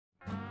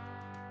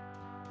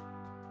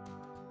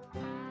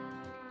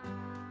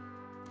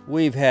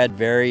We've had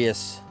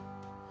various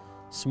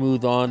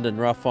smooth-on and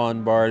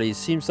rough-on barleys.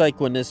 Seems like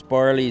when this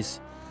barley's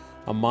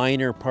a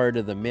minor part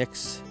of the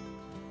mix,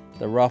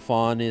 the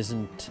rough-on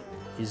isn't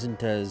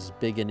as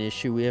big an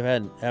issue. We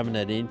haven't had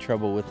any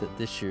trouble with it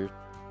this year.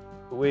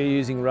 We're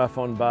using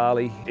rough-on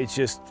barley. It's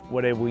just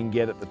whatever we can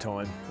get at the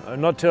time.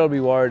 I'm not terribly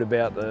worried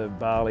about the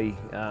barley.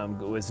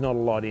 There's not a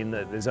lot in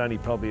it. There's only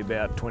probably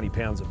about 20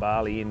 pounds of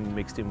barley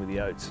mixed in with the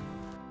oats.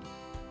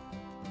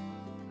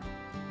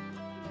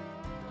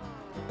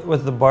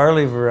 With the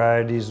barley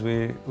varieties,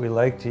 we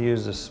like to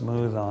use a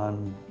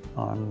smooth-on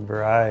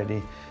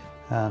variety,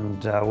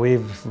 and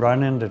we've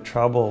run into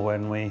trouble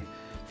when we,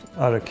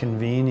 out of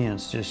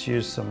convenience, just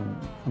use some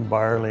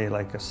barley,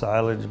 like a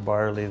silage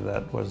barley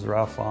that was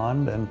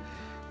rough-on, and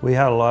we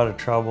had a lot of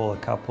trouble a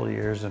couple of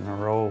years in a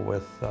row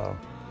with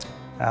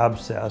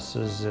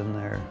abscesses in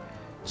their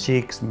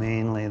cheeks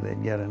mainly.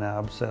 They'd get an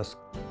abscess.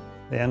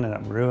 They ended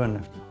up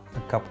ruining a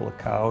couple of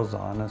cows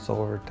on us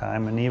over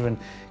time, and even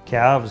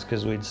calves,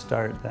 because we'd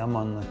start them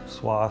on the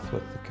swath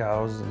with the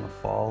cows in the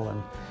fall,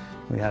 and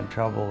we had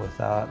trouble with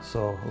that.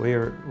 So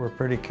we're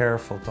pretty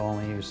careful to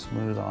only use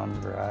smooth-on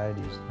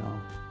varieties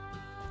now.